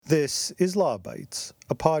This is Law Bytes,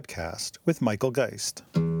 a podcast with Michael Geist.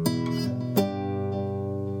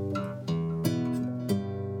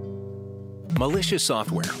 Malicious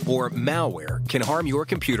software, or malware, can harm your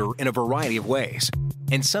computer in a variety of ways,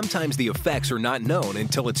 and sometimes the effects are not known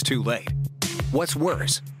until it's too late. What's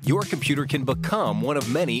worse, your computer can become one of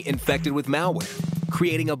many infected with malware,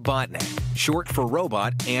 creating a botnet, short for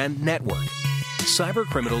robot, and network.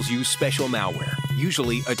 Cybercriminals use special malware,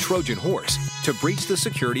 usually a Trojan horse, to breach the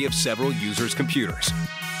security of several users' computers.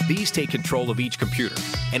 These take control of each computer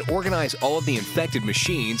and organize all of the infected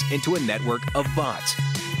machines into a network of bots,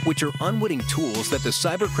 which are unwitting tools that the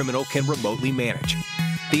cybercriminal can remotely manage.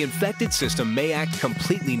 The infected system may act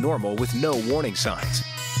completely normal with no warning signs.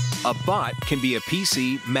 A bot can be a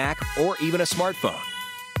PC, Mac, or even a smartphone.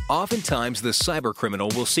 Oftentimes, the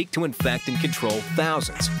cybercriminal will seek to infect and control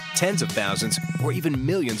thousands, tens of thousands, or even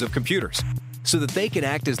millions of computers, so that they can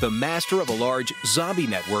act as the master of a large zombie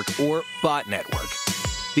network or bot network.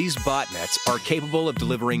 These botnets are capable of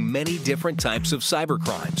delivering many different types of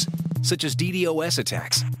cybercrimes, such as DDoS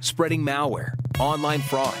attacks, spreading malware, online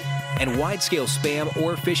fraud, and wide-scale spam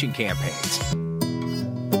or phishing campaigns.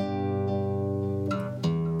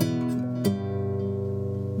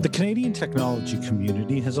 The Canadian technology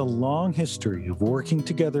community has a long history of working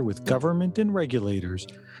together with government and regulators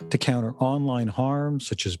to counter online harms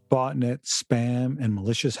such as botnets, spam, and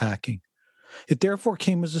malicious hacking. It therefore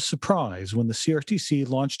came as a surprise when the CRTC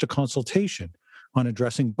launched a consultation on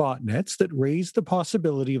addressing botnets that raised the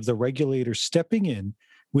possibility of the regulator stepping in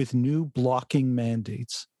with new blocking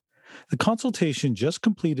mandates. The consultation just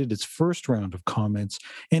completed its first round of comments,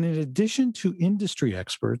 and in addition to industry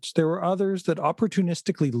experts, there were others that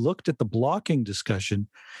opportunistically looked at the blocking discussion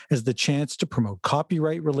as the chance to promote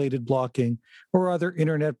copyright-related blocking or other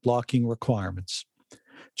internet blocking requirements.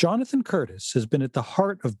 Jonathan Curtis has been at the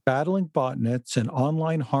heart of battling botnets and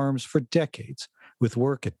online harms for decades, with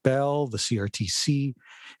work at Bell, the CRTC,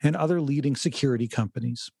 and other leading security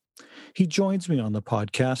companies. He joins me on the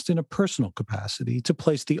podcast in a personal capacity to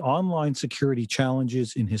place the online security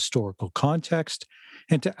challenges in historical context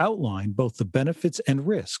and to outline both the benefits and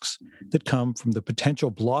risks that come from the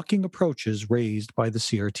potential blocking approaches raised by the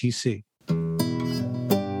CRTC.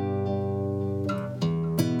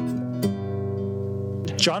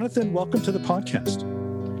 Jonathan, welcome to the podcast.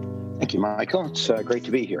 Thank you, Michael. It's great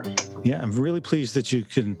to be here. Yeah, I'm really pleased that you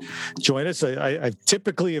can join us. I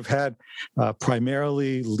typically have had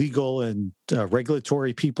primarily legal and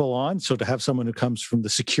regulatory people on, so to have someone who comes from the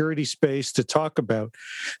security space to talk about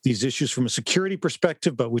these issues from a security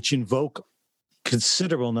perspective, but which invoke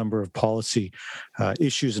considerable number of policy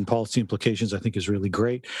issues and policy implications, I think is really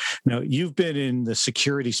great. Now, you've been in the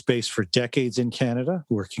security space for decades in Canada,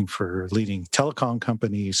 working for leading telecom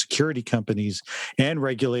companies, security companies, and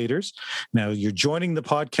regulators. Now, you're joining the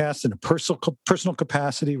podcast in a personal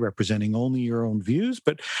capacity, representing only your own views,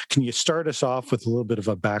 but can you start us off with a little bit of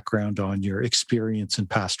a background on your experience and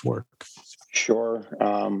past work? Sure.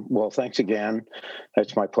 Well, thanks again.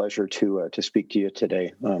 It's my pleasure to speak to you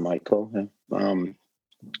today, Michael.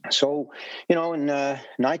 So, in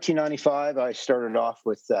 1995, I started off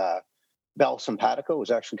with Bell Sympatico. It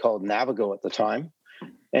was actually called Navigo at the time.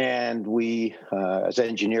 And we, as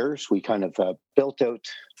engineers, we kind of built out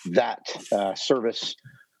that service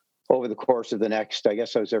over the course of the next, I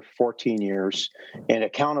guess I was there for 14 years, and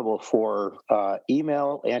accountable for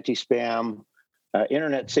email, anti-spam,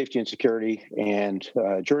 internet safety and security. And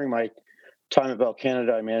during my time at Bell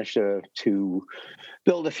Canada, I managed to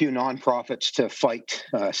build a few nonprofits to fight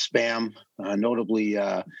spam, notably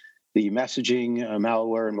the messaging,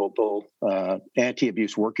 malware, and mobile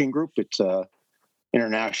anti-abuse working group. It's an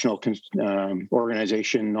international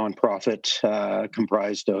organization, nonprofit,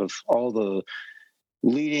 comprised of all the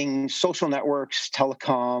leading social networks,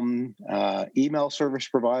 telecom, email service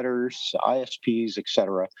providers, ISPs, et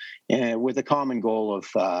cetera, and with a common goal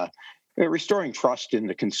of restoring trust in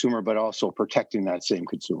the consumer, but also protecting that same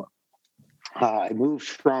consumer. I moved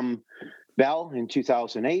from Bell in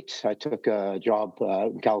 2008. I took a job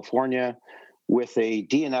in California with a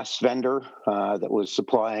DNS vendor that was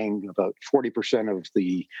supplying about 40% of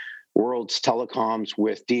the world's telecoms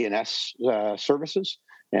with DNS services,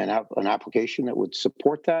 and an application that would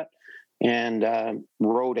support that, and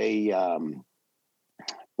wrote a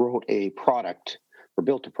product or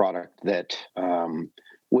built a product that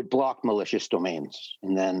would block malicious domains.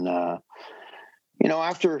 And then,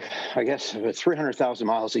 after I guess 300,000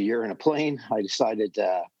 miles a year in a plane, I decided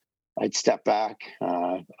I'd step back.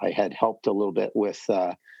 I had helped a little bit with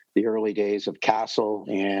the early days of Castle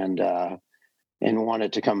and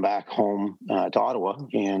wanted to come back home to Ottawa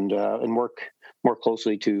and work more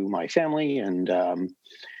closely to my family and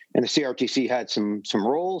the CRTC had some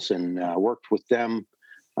roles, and worked with them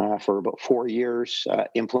for about 4 years,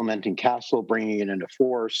 implementing CASL, bringing it into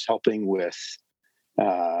force, helping with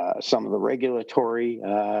some of the regulatory,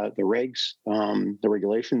 the regs, the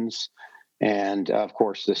regulations. And of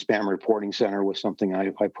course, the Spam Reporting Center was something I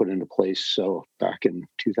put into place. So back in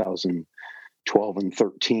 2012 and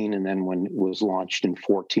 13, and then when it was launched in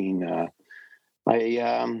 14,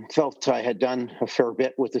 I felt I had done a fair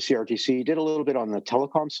bit with the CRTC. Did a little bit on the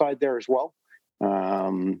telecom side there as well,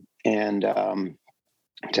 and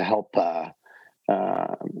to help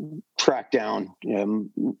track down,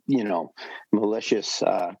 malicious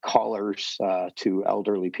callers to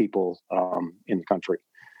elderly people in the country.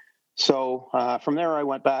 So from there, I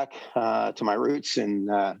went back to my roots in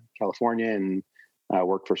California and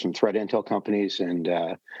worked for some threat intel companies, and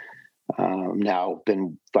now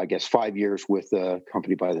been, I guess, 5 years with a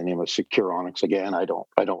company by the name of SecureOnyx. Again, I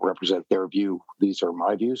don't represent their view; these are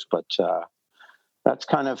my views, but that's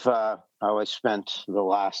kind of how I spent the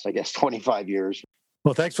last, I guess, 25 years.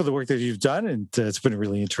 Well, thanks for the work that you've done, and it's been a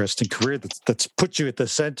really interesting career that's put you at the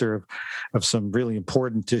center of some really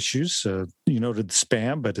important issues. You noted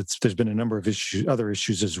spam, but there's been a number of other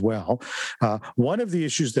issues as well. One of the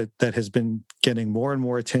issues that has been getting more and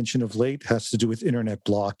more attention of late has to do with internet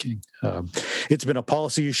blocking. It's been a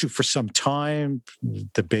policy issue for some time.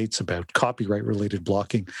 Debates about copyright-related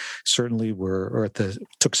blocking certainly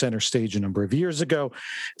took center stage a number of years ago.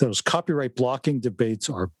 Those copyright blocking debates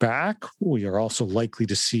are back. We are also likely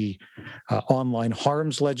to see online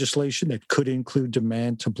harms legislation that could include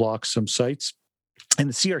demand to block some sites. And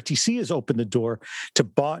the CRTC has opened the door to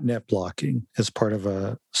botnet blocking as part of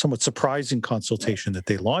a somewhat surprising consultation that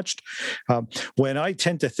they launched. When I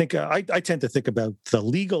tend to think about the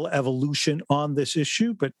legal evolution on this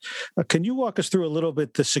issue, but can you walk us through a little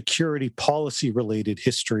bit the security policy related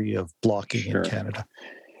history of blocking in Canada?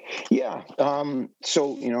 Yeah.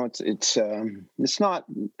 So, it's not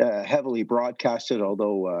heavily broadcasted,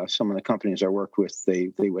 although some of the companies I work with,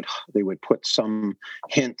 they would put some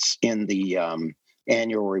hints in the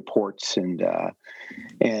annual reports, and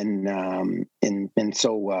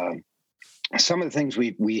so some of the things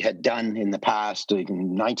we had done in the past, like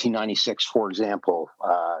in 1996, for example,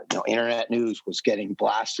 Internet News was getting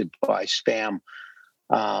blasted by spam.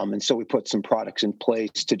 And so we put some products in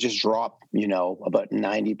place to just drop, about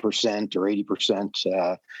 90% or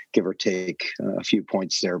 80%, give or take a few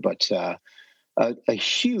points there. But a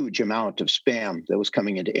huge amount of spam that was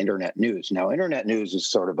coming into Internet News. Now, Internet News is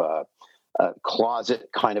sort of a closet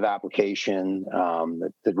kind of application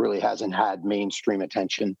that really hasn't had mainstream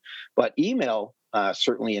attention. But email,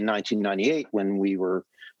 certainly in 1998, when we were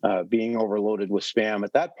being overloaded with spam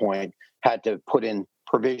at that point, had to put in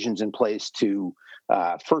provisions in place to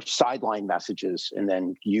first sideline messages, and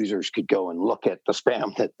then users could go and look at the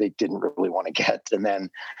spam that they didn't really want to get. And then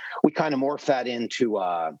we kind of morphed that into,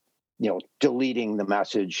 deleting the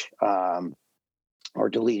message or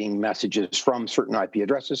deleting messages from certain IP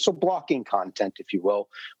addresses. So blocking content, if you will,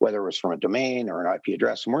 whether it was from a domain or an IP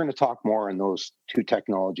address. And we're going to talk more on those two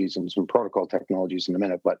technologies and some protocol technologies in a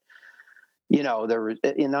minute. But there was,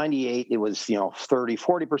 in 98, it was, 30,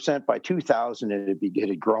 40%. By 2000, it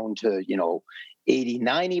had grown to, 80,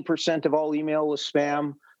 90% of all email was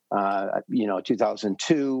spam.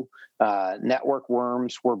 2002, network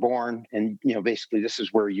worms were born. And, basically this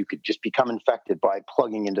is where you could just become infected by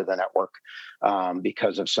plugging into the network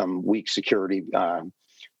because of some weak security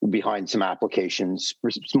behind some applications,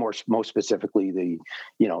 most specifically the,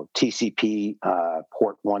 TCP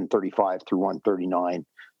port 135 through 139.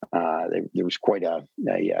 There was quite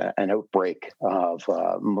an outbreak of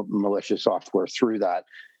malicious software through that.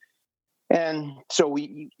 And so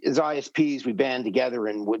we, as ISPs, we band together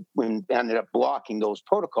and we ended up blocking those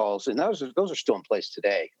protocols. And those are still in place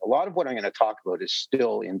today. A lot of what I'm going to talk about is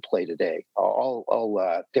still in play today.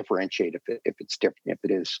 I'll differentiate if it's different, if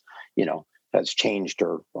it is, has changed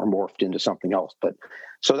or morphed into something else. But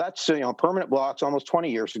so that's, permanent blocks almost 20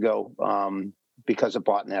 years ago because of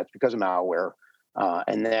botnets, because of malware.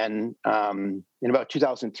 And then in about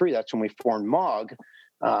 2003, that's when we formed MOG,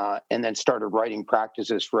 and then started writing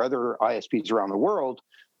practices for other ISPs around the world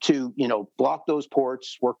to, block those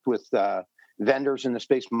ports, worked with vendors in the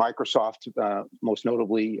space, Microsoft, most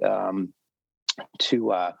notably,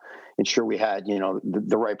 to ensure we had,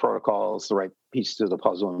 the right protocols, the right pieces of the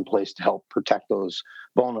puzzle in place to help protect those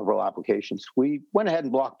vulnerable applications. We went ahead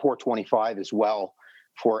and blocked port 25 as well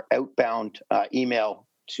for outbound email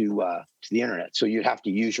to the internet. So you'd have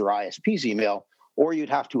to use your ISP's email, or you'd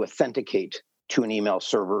have to authenticate to an email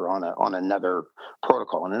server on another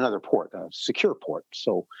protocol, on another port, a secure port.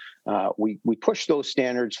 So we pushed those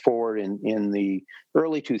standards forward in the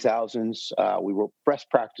early 2000s. We wrote best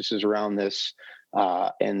practices around this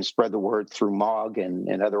and spread the word through MOG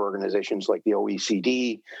and other organizations like the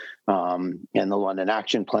OECD and the London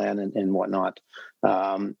Action Plan and whatnot.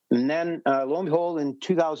 And then, lo and behold, in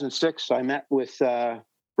 2006, I met with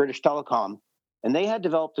British Telecom, and they had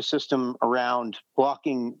developed a system around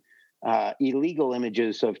blocking illegal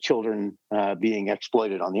images of children being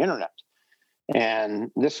exploited on the internet. And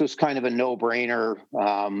this was kind of a no-brainer,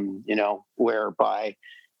 whereby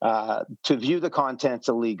to view the content's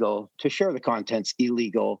illegal, to share the content's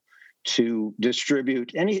illegal, to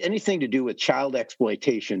distribute anything to do with child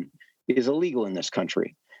exploitation is illegal in this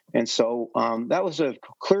country. And so that was a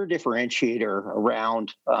clear differentiator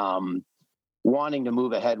around wanting to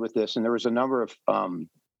move ahead with this. And there was a number of,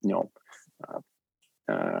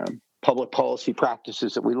 public policy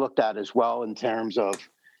practices that we looked at as well in terms of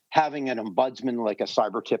having an ombudsman like a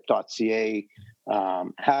cybertip.ca,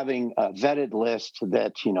 having a vetted list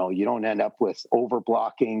that, you don't end up with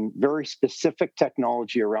over-blocking, very specific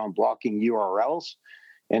technology around blocking URLs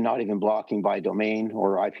and not even blocking by domain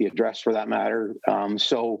or IP address for that matter. And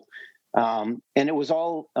it was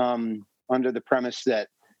all under the premise that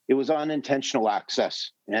it was unintentional access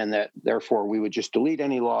and that therefore we would just delete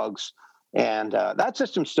any logs. And that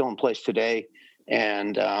system's still in place today.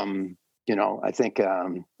 And, I think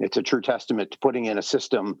it's a true testament to putting in a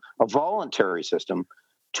system, a voluntary system,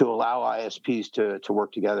 to allow ISPs to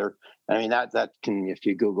work together. I mean, that can, if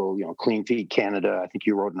you Google, Clean Feed Canada, I think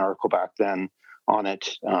you wrote an article back then on it,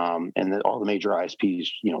 and all the major ISPs,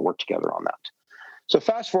 work together on that. So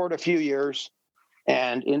fast forward a few years,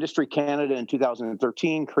 and Industry Canada in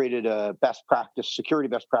 2013 created a security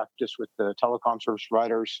best practice with the telecom service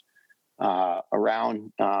providers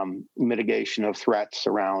around mitigation of threats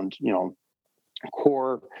around,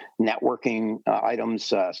 core networking items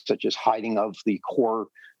such as hiding of the core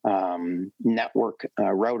network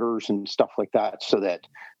routers and stuff like that, so that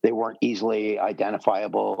they weren't easily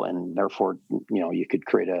identifiable, and therefore, you could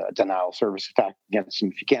create a denial of service attack against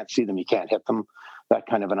them. If you can't see them, you can't hit them. That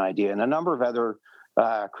kind of an idea, and a number of other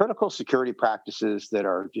critical security practices that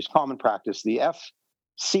are just common practice. The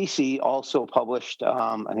FCC also published,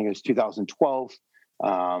 I think it was 2012.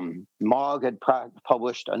 MOG had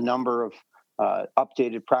published a number of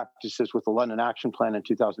updated practices with the London Action Plan in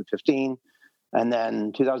 2015. And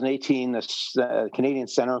then 2018, the Canadian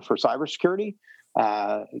Centre for Cybersecurity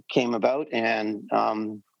came about, and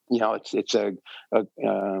it's a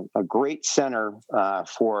great center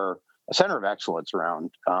for a center of excellence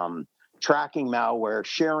around tracking malware,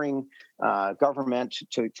 sharing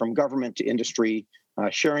from government to industry,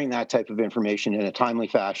 sharing that type of information in a timely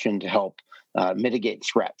fashion to help mitigate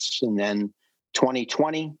threats. And then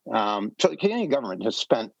 2020, so the Canadian government has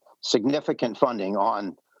spent significant funding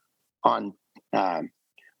on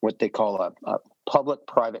what they call a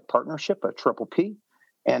public-private partnership, a triple P.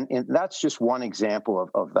 And that's just one example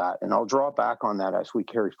of that. And I'll draw back on that as we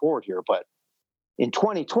carry forward here. But in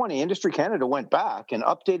 2020, Industry Canada went back and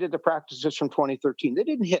updated the practices from 2013. They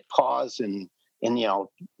didn't hit pause and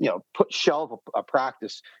put shelve a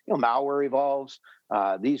practice. Malware evolves.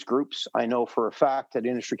 These groups, I know for a fact at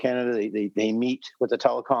Industry Canada, they meet with the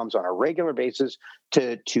telecoms on a regular basis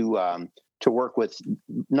to work with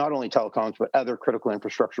not only telecoms but other critical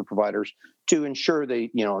infrastructure providers to ensure the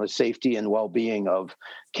safety and well-being of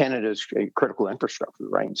Canada's critical infrastructure,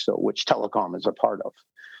 right? So which telecom is a part of.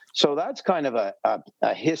 So that's kind of a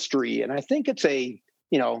history, and I think it's a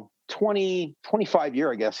 25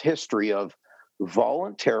 year, I guess, history of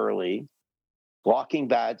voluntarily blocking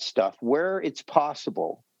bad stuff where it's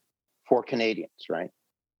possible for Canadians, right?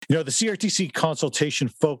 The CRTC consultation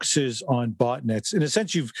focuses on botnets. In a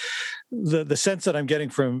sense, the sense that I'm getting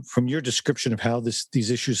from your description of how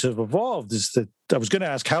these issues have evolved is that I was going to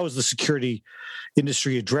ask, how has the security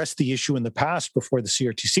industry addressed the issue in the past before the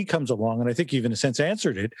CRTC comes along? And I think you've, in a sense,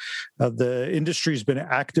 answered it. The industry has been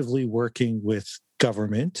actively working with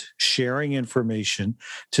government, sharing information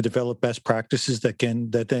to develop best practices that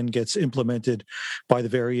then gets implemented by the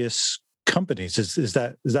various companies. Is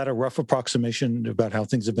that a rough approximation about how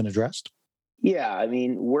things have been addressed? Yeah, I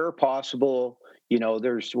mean, where possible, we're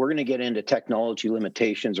going to get into technology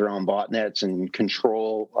limitations around botnets and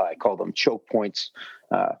control. I call them choke points,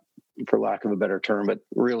 for lack of a better term. But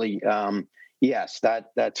really, yes,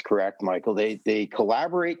 that's correct, Michael. They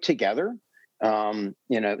collaborate together.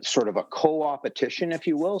 sort of a co-opetition, if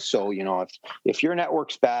you will. So, if your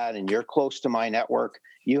network's bad and you're close to my network,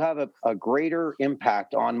 you have a greater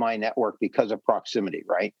impact on my network because of proximity,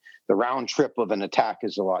 right? The round trip of an attack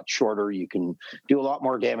is a lot shorter. You can do a lot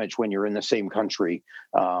more damage when you're in the same country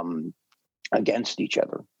against each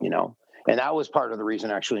other, And that was part of the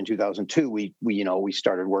reason, actually, in 2002, we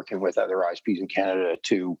started working with other ISPs in Canada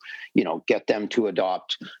to, get them to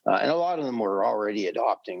adopt, and a lot of them were already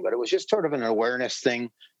adopting, but it was just sort of an awareness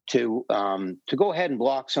thing to go ahead and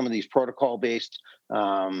block some of these protocol-based,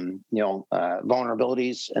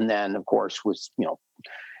 vulnerabilities, and then, of course, with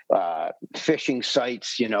phishing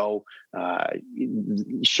sites,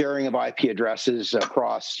 sharing of IP addresses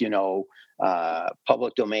across,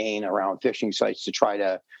 public domain around phishing sites to try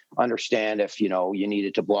to understand if, you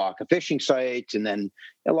needed to block a phishing site. And then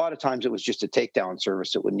a lot of times it was just a takedown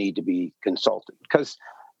service that would need to be consulted, because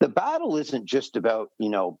the battle isn't just about,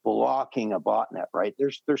 blocking a botnet, right?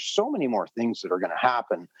 There's so many more things that are going to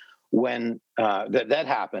happen when that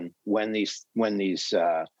happen when these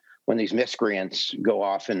miscreants go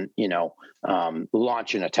off and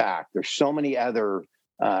launch an attack. There's so many other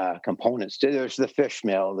components. There's the fish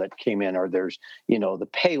mail that came in, or there's the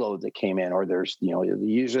payload that came in, or there's the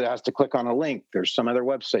user has to click on a link. There's some other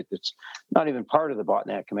website that's not even part of the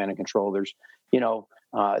botnet command and control. There's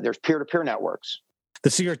there's peer-to-peer networks. The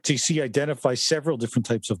CRTC identifies several different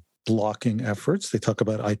types of blocking efforts. They talk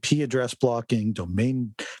about IP address blocking,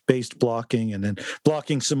 domain-based blocking, and then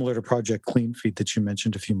blocking similar to Project CleanFeed that you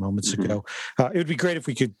mentioned a few moments ago. It would be great if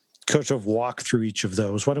we could sort of walk through each of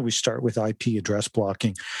those. Why don't we start with IP address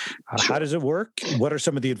blocking? How does it work? What are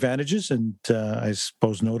some of the advantages? And I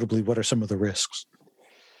suppose notably, what are some of the risks?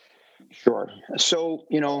 Sure. So,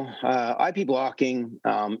 IP blocking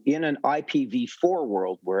in an IPv4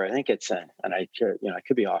 world, where I think it's and I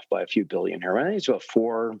could be off by a few billion here. I think it's about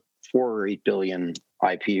 4 or 8 billion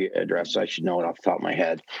IP addresses. I should know it off the top of my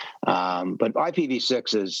head. But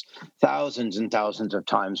IPv6 is thousands and thousands of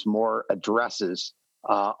times more addresses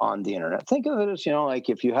on the internet. Think of it as, like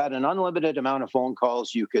if you had an unlimited amount of phone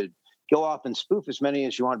calls, you could go off and spoof as many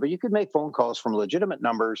as you want, but you could make phone calls from legitimate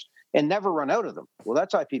numbers and never run out of them. Well,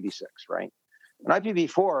 that's IPv6, right? In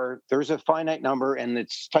IPv4, there's a finite number, and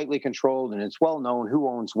it's tightly controlled, and it's well known who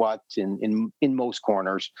owns what in most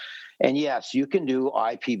corners. And yes, you can do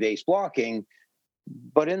IP-based blocking,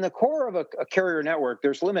 but in the core of a carrier network,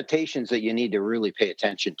 there's limitations that you need to really pay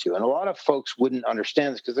attention to. And a lot of folks wouldn't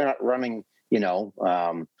understand this because they're not running,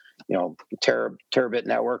 terabit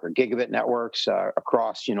network or gigabit networks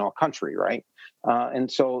across, a country, right?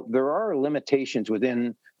 And so there are limitations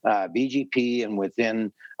within BGP and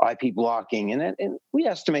within IP blocking, and we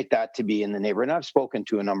estimate that to be in the neighborhood. And I've spoken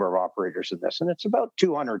to a number of operators in this, and it's about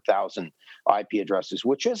 200,000 IP addresses,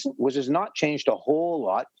 which has not changed a whole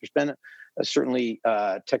lot. There's been certainly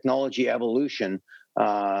technology evolution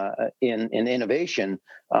in innovation.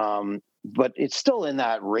 But it's still in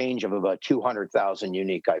that range of about 200,000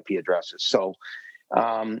 unique IP addresses. So,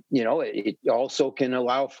 it also can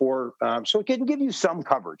allow for, so it can give you some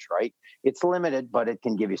coverage, right? It's limited, but it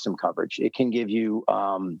can give you some coverage. It can give you,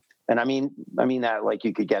 and I mean that like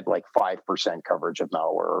you could get like 5% coverage of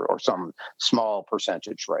malware or some small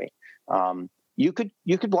percentage, right? You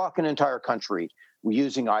could block an entire country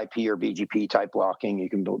using IP or BGP type blocking.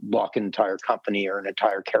 You can block an entire company or an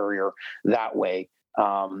entire carrier that way.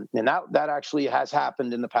 And that actually has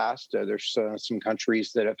happened in the past. There's some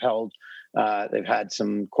countries that have held, they've had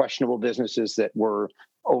some questionable businesses that were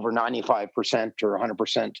over 95% or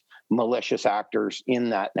 100% malicious actors in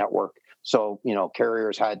that network. So,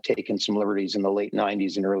 carriers had taken some liberties in the late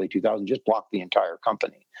 90s and early 2000s, just blocked the entire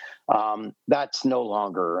company. That's no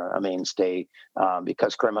longer a mainstay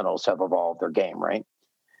because criminals have evolved their game, right?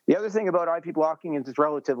 The other thing about IP blocking is it's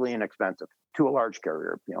relatively inexpensive to a large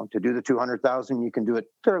carrier. To do the 200,000, you can do it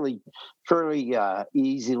fairly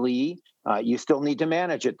easily. You still need to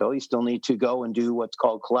manage it, though. You still need to go and do what's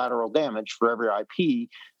called collateral damage for every IP,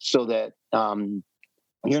 so that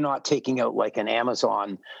you're not taking out like an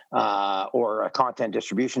Amazon or a content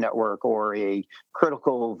distribution network or a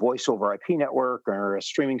critical voice over IP network or a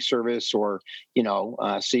streaming service, or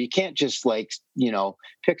so you can't just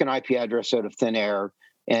pick an IP address out of thin air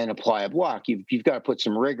and apply a block. You've got to put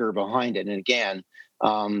some rigor behind it. And again,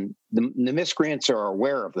 the miscreants are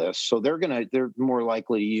aware of this, so they're more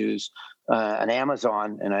likely to use an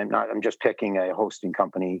Amazon. And I'm just picking a hosting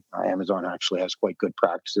company. Amazon actually has quite good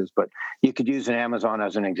practices, but you could use an Amazon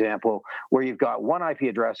as an example, where you've got one IP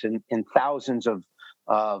address in thousands of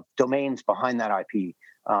domains behind that IP.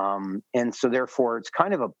 And so therefore it's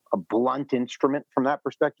kind of a blunt instrument from that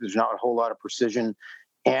perspective. There's not a whole lot of precision.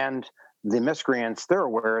 And the miscreants, they're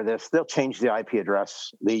aware of this. They'll change the IP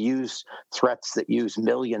address. They use threats that use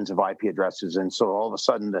millions of IP addresses. And so all of a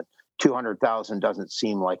sudden, the 200,000 doesn't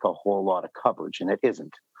seem like a whole lot of coverage, and it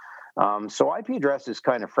isn't. So IP address is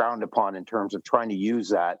kind of frowned upon in terms of trying to use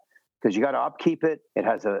that, because you got to upkeep it. It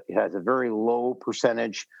has a very low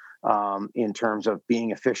percentage in terms of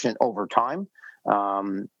being efficient over time,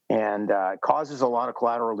 and causes a lot of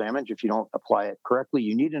collateral damage if you don't apply it correctly.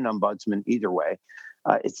 You need an ombudsman either way.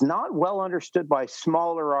 It's not well understood by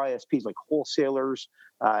smaller ISPs like wholesalers,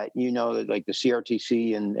 like the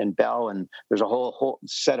CRTC and Bell, and there's a whole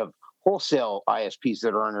set of wholesale ISPs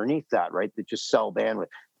that are underneath that, right, that just sell bandwidth.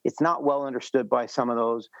 It's not well understood by some of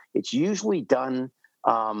those. It's usually done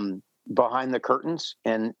behind the curtains,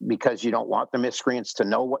 and because you don't want the miscreants to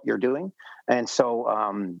know what you're doing. And so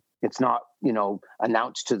it's not,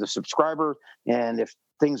 announced to the subscriber. And if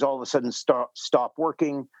things all of a sudden stop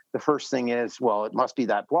working, the first thing is, well, it must be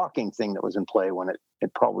that blocking thing that was in play when it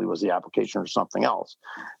probably was the application or something else.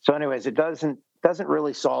 So anyways, it doesn't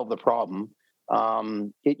really solve the problem.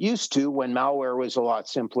 It used to, when malware was a lot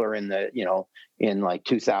simpler in like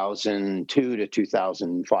 2002 to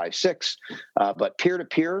 2005, 6, but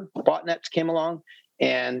peer-to-peer botnets came along,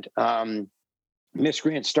 and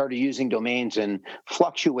miscreants started using domains and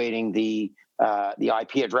fluctuating the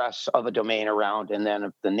IP address of a domain around, and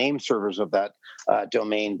then the name servers of that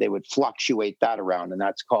domain, they would fluctuate that around, and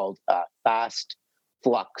that's called fast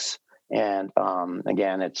flux. And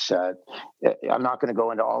again, it's I'm not going to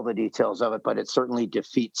go into all the details of it, but it certainly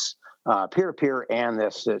defeats peer-to-peer, and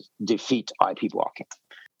this defeat IP blocking.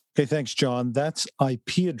 Okay, thanks, John. That's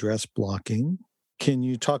IP address blocking. Can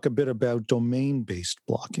you talk a bit about domain-based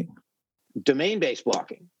blocking? Domain-based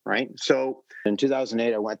blocking, right? So in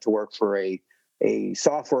 2008, I went to work for a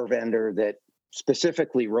software vendor that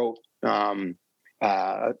specifically wrote an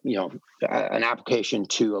application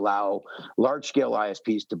to allow large-scale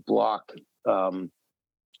ISPs to block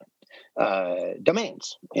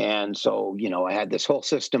domains. And so, I had this whole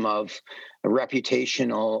system of the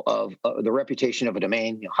reputation of a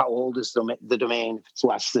domain. How old is the domain? If it's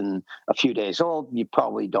less than a few days old, you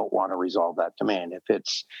probably don't want to resolve that domain. If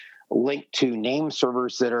it's linked to name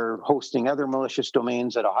servers that are hosting other malicious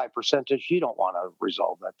domains at a high percentage, you don't want to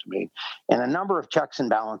resolve that domain. And a number of checks and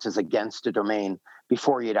balances against a domain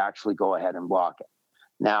before you'd actually go ahead and block it.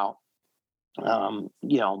 Now,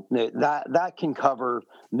 that can cover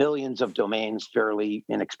millions of domains fairly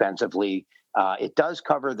inexpensively. It does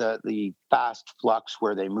cover the fast flux,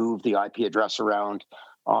 where they move the IP address around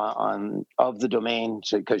of the domain,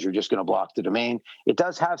 because you're just going to block the domain. It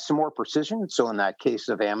does have some more precision. So in that case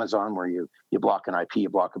of Amazon, where you block an IP, you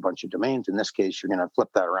block a bunch of domains. In this case, you're going to flip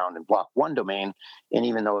that around and block one domain. And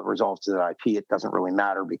even though it resolves to that IP, it doesn't really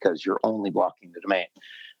matter, because you're only blocking the domain.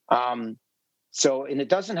 And it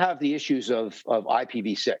doesn't have the issues of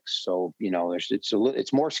IPv6. So,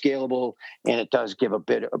 it's more scalable, and it does give a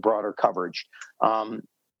broader coverage.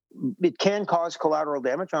 It can cause collateral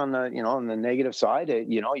damage on the negative side.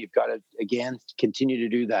 You've got to, again, continue to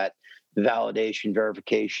do that validation,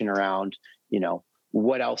 verification around,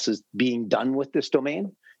 what else is being done with this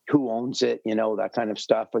domain, who owns it, that kind of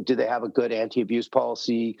stuff. But do they have a good anti-abuse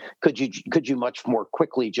policy? Could you much more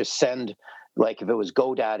quickly just send, like if it was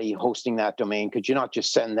GoDaddy hosting that domain, could you not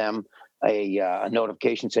just send them a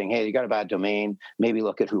notification saying, hey, you got a bad domain, maybe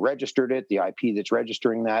look at who registered it, the IP that's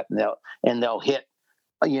registering that, and they'll hit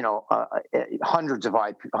hundreds of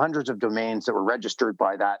domains that were registered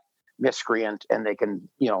by that miscreant, and they can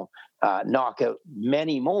knock out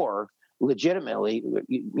many more legitimately,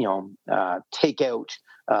 take out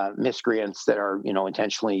miscreants that are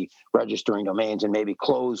intentionally registering domains, and maybe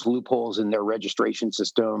close loopholes in their registration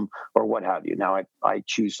system or what have you. Now I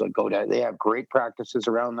choose GoDaddy. They have great practices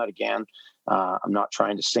around that. Again, I'm not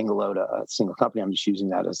trying to single out a single company. I'm just using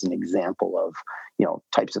that as an example of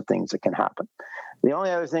types of things that can happen. The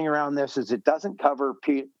only other thing around this is it doesn't cover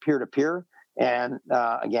peer-to-peer, and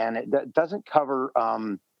again, it doesn't cover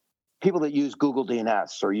people that use Google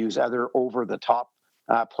DNS or use other over-the-top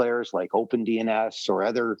players like OpenDNS or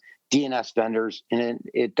other DNS vendors, and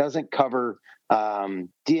it doesn't cover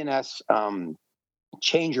DNS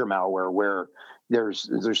changer malware, where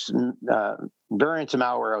there's variants of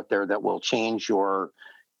malware out there that will change your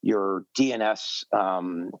DNS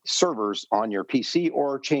servers on your PC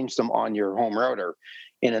or change them on your home router.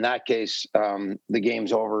 And in that case, the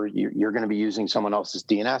game's over. You're going to be using someone else's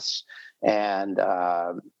DNS, and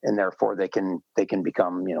therefore they can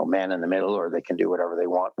become man in the middle, or they can do whatever they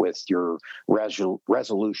want with your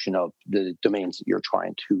resolution of the domains that you're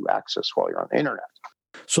trying to access while you're on the internet.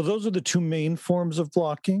 So those are the two main forms of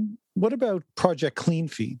blocking. What about Project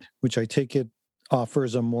CleanFeed, which I take it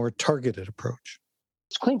offers a more targeted approach?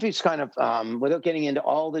 CleanFeed's kind of, without getting into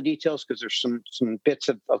all the details, because there's some bits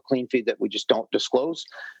of CleanFeed that we just don't disclose,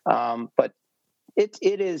 but it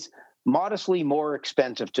is modestly more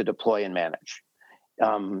expensive to deploy and manage.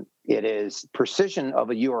 It is precision of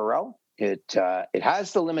a URL. It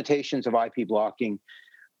has the limitations of IP blocking,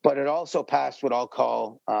 but it also passed what I'll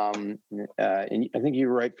call, and I think you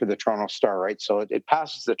write for the Toronto Star, right? So it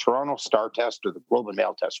passes the Toronto Star test or the Globe and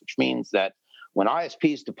Mail test, which means that when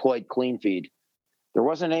ISPs deployed CleanFeed, there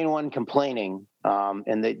wasn't anyone complaining,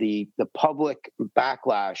 and the public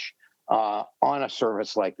backlash on a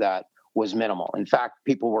service like that was minimal. In fact,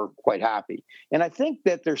 people were quite happy. And I think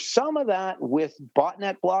that there's some of that with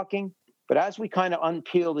botnet blocking, but as we kind of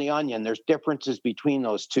unpeel the onion, there's differences between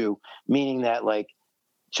those two, meaning that like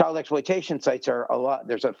child exploitation sites are a lot.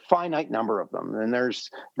 There's a finite number of them, and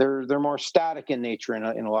they're more static in nature in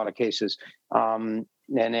a lot of cases. And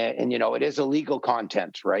it is illegal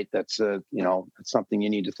content, right? That's that's something you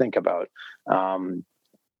need to think about.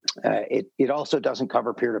 It also doesn't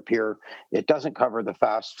cover peer-to-peer. It doesn't cover the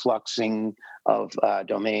fast fluxing of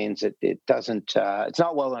domains. It doesn't. It's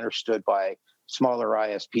not well understood by smaller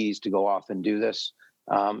ISPs to go off and do this,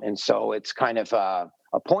 and so it's kind of a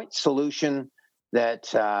point solution that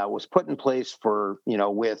was put in place for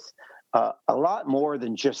with a lot more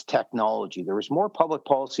than just technology. There was more public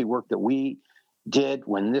policy work that we did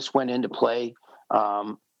when this went into play,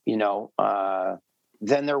 than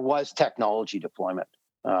there was technology deployment.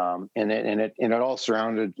 And it all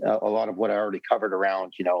surrounded a lot of what I already covered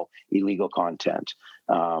around, illegal content.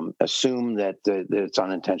 Assume that it's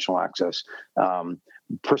unintentional access,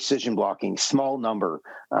 precision blocking, small number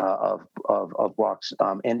of blocks,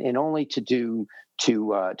 and only to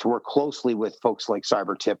work closely with folks like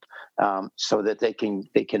CyberTip, so that they can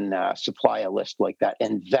supply a list like that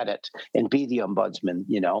and vet it and be the ombudsman,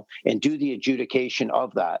 and do the adjudication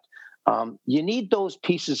of that. You need those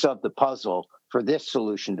pieces of the puzzle for this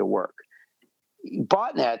solution to work.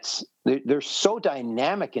 Botnets, they're so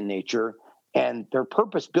dynamic in nature, and they're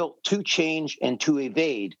purpose-built to change and to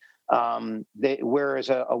evade. Whereas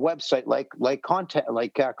a website like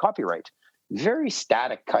copyright, very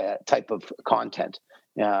static type of content,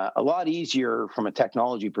 a lot easier from a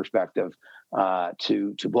technology perspective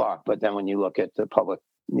to block. But then when you look at the public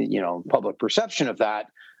perception of that,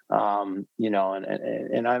 and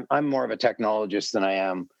I'm more of a technologist than I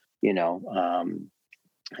am,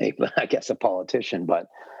 I guess a politician. But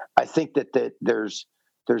I think that there's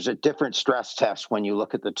a different stress test when you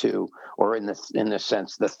look at the two, or in this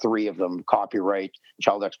sense, the three of them: copyright,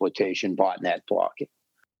 child exploitation, botnet blocking.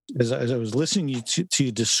 As I was listening to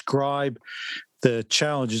you describe the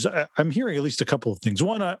challenges, I'm hearing at least a couple of things.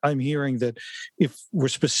 One, I'm hearing that if we're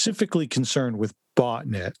specifically concerned with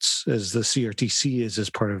botnets, as the CRTC is as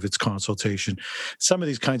part of its consultation, some of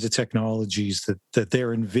these kinds of technologies that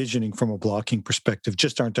they're envisioning from a blocking perspective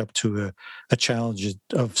just aren't up to a challenge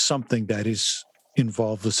of something that is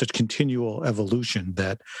involved with such continual evolution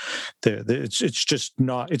that it's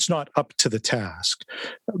not up to the task.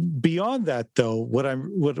 Beyond that, though, what I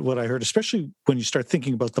heard, especially when you start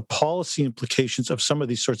thinking about the policy implications of some of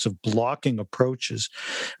these sorts of blocking approaches,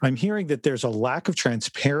 I'm hearing that there's a lack of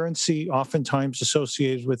transparency oftentimes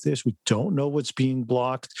associated with this. We don't know what's being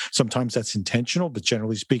blocked. Sometimes that's intentional, but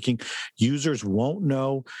generally speaking, users won't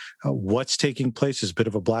know what's taking place. There's a bit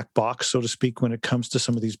of a black box, so to speak, when it comes to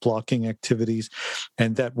some of these blocking activities.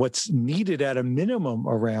 And that what's needed at a minimum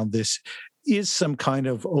around this is some kind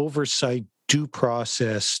of oversight due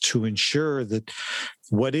process to ensure that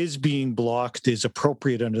what is being blocked is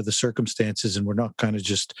appropriate under the circumstances, and we're not kind of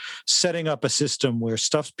just setting up a system where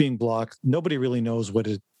stuff's being blocked. Nobody really knows what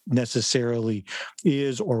it necessarily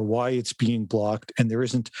is or why it's being blocked, and there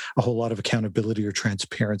isn't a whole lot of accountability or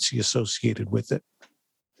transparency associated with it.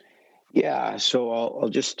 Yeah, so I'll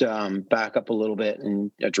just back up a little bit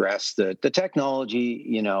and address the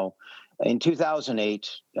technology. In 2008,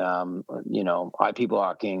 IP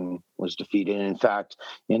blocking was defeated. In fact,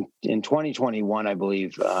 in 2021, I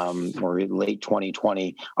believe, or late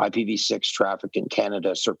 2020, IPv6 traffic in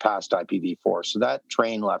Canada surpassed IPv4. So that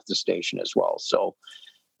train left the station as well. So,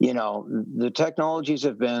 the technologies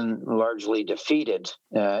have been largely defeated.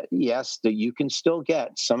 Yes, that you can still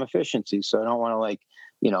get some efficiency. So I don't want to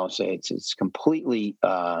say it's completely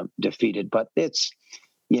defeated, but it's,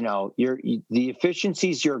 the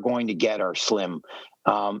efficiencies you're going to get are slim.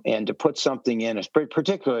 And to put something in,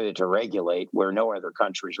 particularly to regulate where no other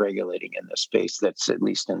country is regulating in this space, that's at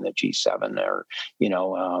least in the G7 or,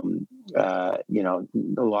 a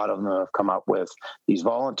lot of them have come up with these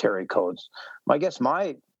voluntary codes. I guess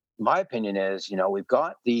my opinion is, we've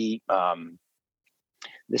got the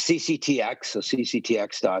the CCTX, so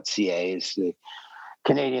cctx.ca is the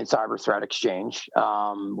Canadian Cyber Threat Exchange,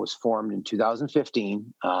 was formed in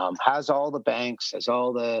 2015, has all the banks, has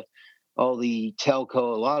all the telco,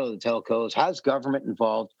 a lot of the telcos, has government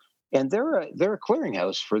involved, and they're a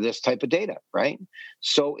clearinghouse for this type of data, right?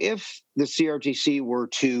 So if the CRTC were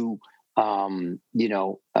to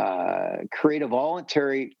create a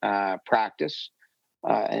voluntary practice,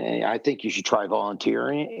 and I think you should try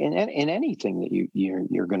volunteering in anything that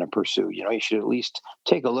you're going to pursue. You should at least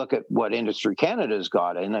take a look at what Industry Canada's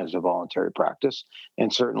got in as a voluntary practice,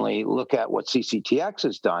 and certainly look at what CCTX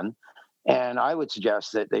has done. And I would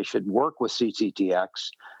suggest that they should work with CCTX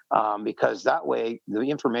because that way the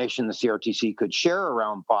information the CRTC could share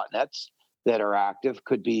around botnets that are active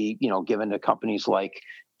could be, given to companies like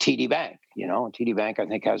TD Bank. TD Bank, I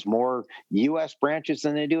think, has more U.S. branches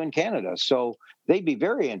than they do in Canada. So they'd be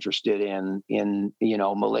very interested in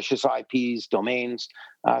malicious IPs, domains.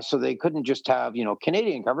 So they couldn't just have,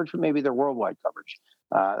 Canadian coverage, but maybe their worldwide coverage.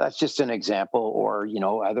 That's just an example. Or,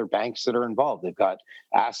 other banks that are involved. They've got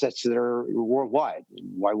assets that are worldwide.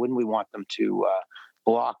 Why wouldn't we want them to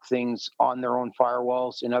block things on their own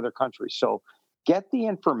firewalls in other countries? So get the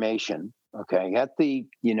information, okay? Get the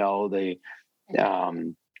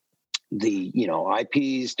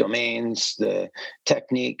IPs, domains, the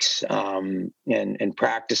techniques, and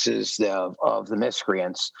practices of the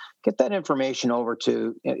miscreants. Get that information over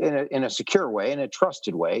to in a secure way, in a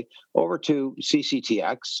trusted way, over to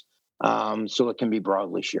CCTX, so it can be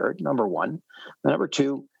broadly shared. Number one. Number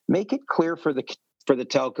two, make it clear for the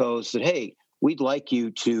telcos that, hey, we'd like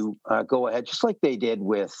you to go ahead, just like they did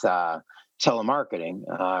with telemarketing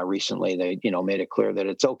recently. They made it clear that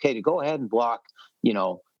it's okay to go ahead and block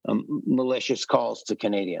malicious calls to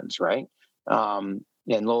Canadians, right? And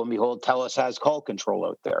lo and behold, TELUS has call control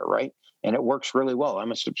out there, right? And it works really well.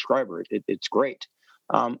 I'm a subscriber. It's great.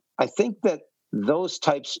 I think that those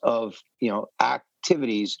types of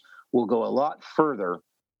activities will go a lot further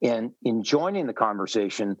in joining the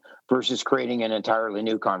conversation versus creating an entirely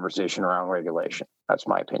new conversation around regulation. That's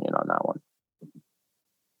my opinion on that one.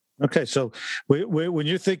 Okay, so when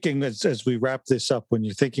you're thinking, as we wrap this up, when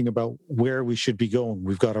you're thinking about where we should be going,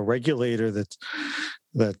 we've got a regulator that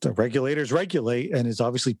regulators regulate and is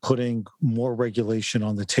obviously putting more regulation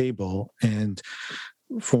on the table. And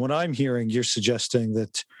from what I'm hearing, you're suggesting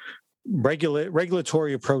that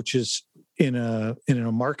regulatory approaches in a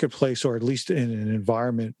marketplace, or at least in an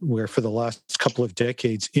environment where for the last couple of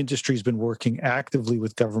decades, industry's been working actively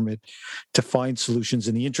with government to find solutions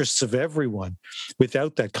in the interests of everyone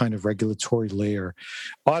without that kind of regulatory layer,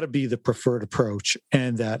 ought to be the preferred approach,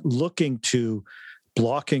 and that looking to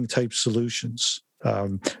blocking type solutions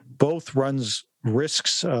both runs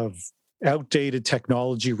risks of outdated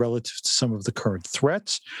technology relative to some of the current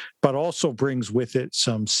threats, but also brings with it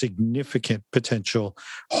some significant potential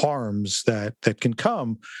harms that can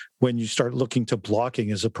come when you start looking to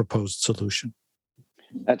blocking as a proposed solution.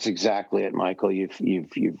 That's exactly it, Michael.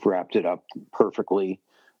 You've wrapped it up perfectly.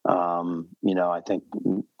 I think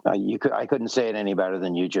I couldn't say it any better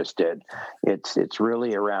than you just did. It's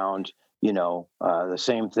really around the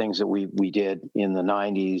same things that we did in the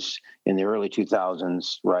 90s, in the early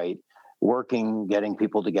 2000s, right? Working, getting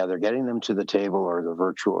people together, getting them to the table or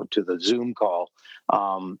to the Zoom call,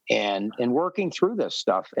 and working through this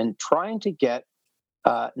stuff and trying to get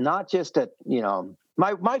not just at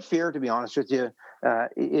my fear, to be honest with you,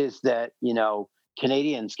 is that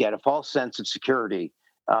Canadians get a false sense of security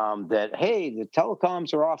that, hey, the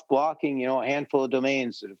telecoms are off blocking a handful of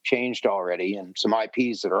domains that have changed already and some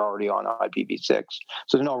IPs that are already on IPv6,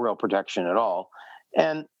 so there's no real protection at all,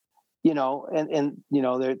 and they all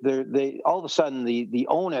of a sudden the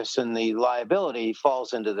onus and the liability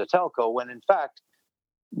falls into the telco, when in fact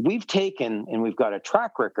we've taken, and we've got a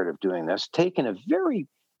track record of doing this, taken a very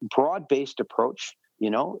broad-based approach.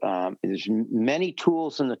 There's many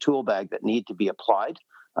tools in the tool bag that need to be applied.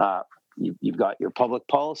 You've got your public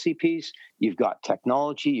policy piece, you've got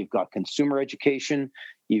technology, you've got consumer education,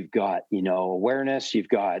 you've got awareness, you've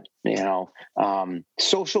got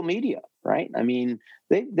social media, right? I mean,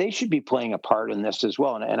 they should be playing a part in this as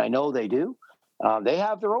well, and I know they do. They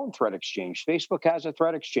have their own threat exchange. Facebook has a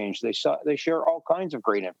threat exchange. They share all kinds of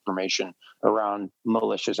great information around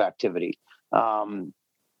malicious activity. So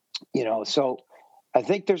I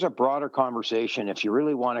think there's a broader conversation. If you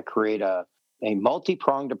really want to create a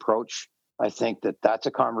multi-pronged approach, I think that's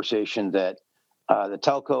a conversation that the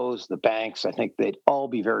telcos, the banks, I think they'd all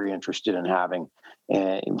be very interested in having,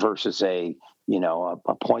 versus a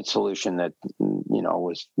point solution that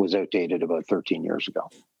was outdated about 13 years ago.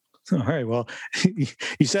 All right. Well,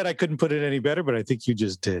 you said I couldn't put it any better, but I think you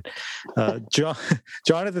just did.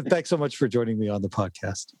 Jonathan, thanks so much for joining me on the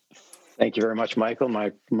podcast. Thank you very much, Michael.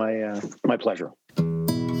 My pleasure.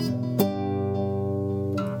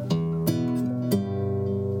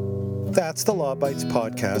 That's the Law Bytes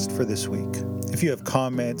podcast for this week. If you have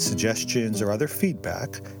comments, suggestions, or other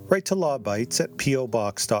feedback, write to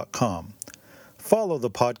lawbytes@pobox.com. Follow the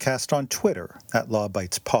podcast on Twitter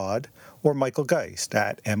 @LawBytesPod or Michael Geist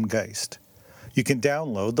 @mgeist. You can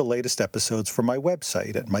download the latest episodes from my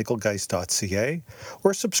website at michaelgeist.ca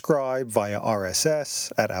or subscribe via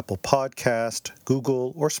RSS at Apple Podcast,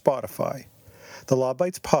 Google, or Spotify. The Law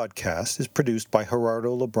Bytes podcast is produced by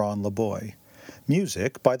Gerardo Lebron Laboy.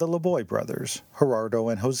 Music by the Laboy brothers, Gerardo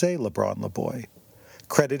and Jose Lebron Laboy.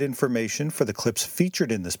 Credit information for the clips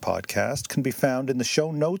featured in this podcast can be found in the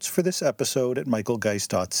show notes for this episode at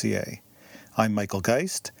michaelgeist.ca. I'm Michael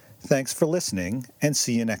Geist. Thanks for listening, and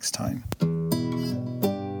see you next time.